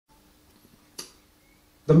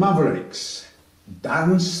The Mavericks,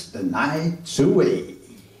 Dance the Night Away.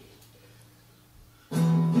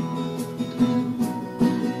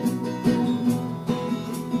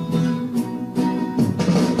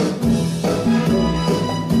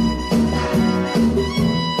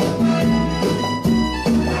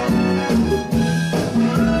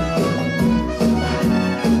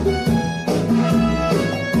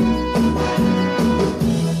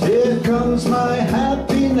 Here comes my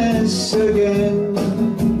happiness again,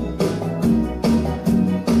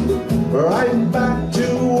 right back to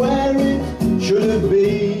where it should have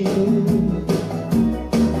been.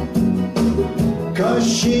 'Cause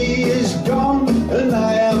she is gone and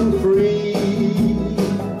I am free,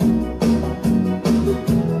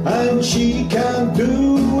 and she can't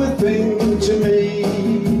do a thing to me.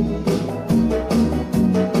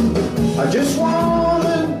 I just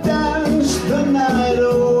wanna dance the night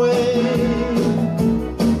away,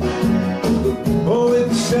 oh,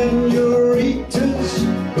 with senoritas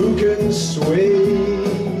who can sway.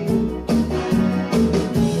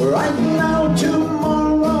 Right now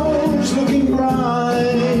tomorrow's looking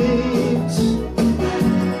bright,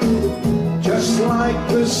 just like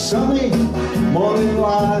the sunny morning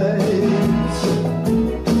light.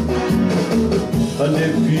 And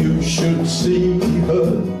if you should see her,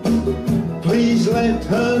 please let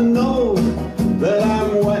her know that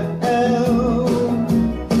I'm well,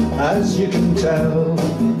 as you can tell.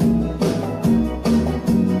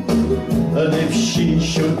 And if she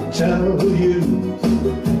should tell you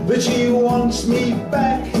that she wants me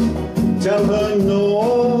back, tell her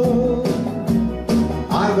no,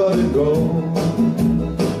 I gotta go.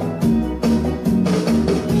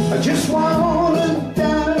 I just wanna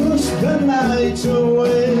dance the night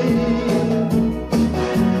away,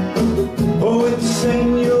 oh, with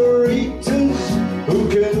senoritas who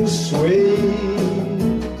can sway.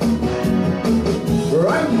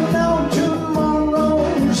 Right now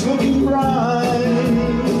tomorrow's looking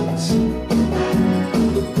bright,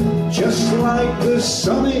 just like the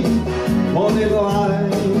sunny morning light.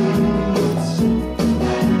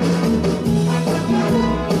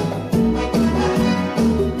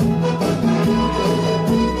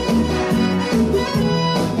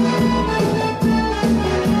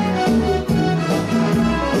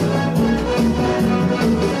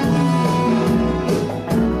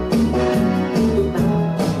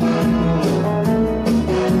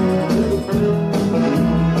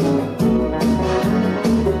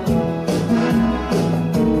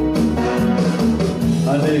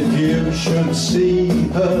 And if you should see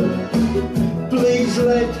her, please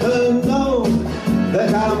let her know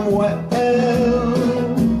that I'm well,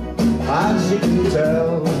 as you can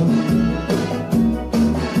tell.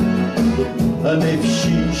 And if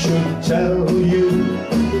she should tell you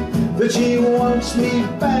that she wants me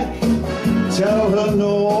back, tell her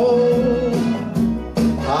no,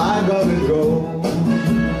 I gotta go.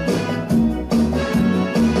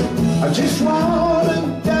 I just wanna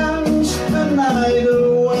dance the night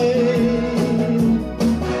away,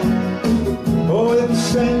 oh, with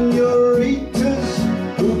senoritas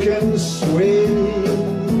who can sway.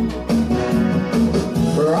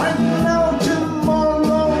 Right now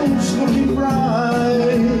tomorrow's looking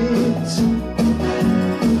bright,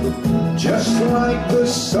 just like the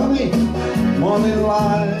sunny morning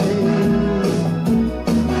light.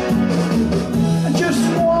 I just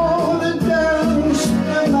wanna dance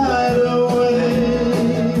the night away,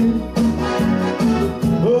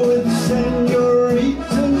 oh, with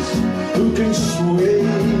senoritas who can sway.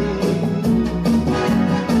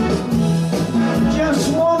 Just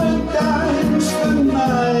wanna dance the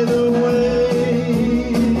night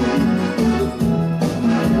away,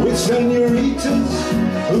 with senoritas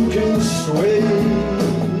who can sway.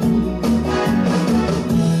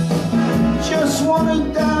 Just wanna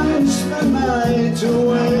dance the night away.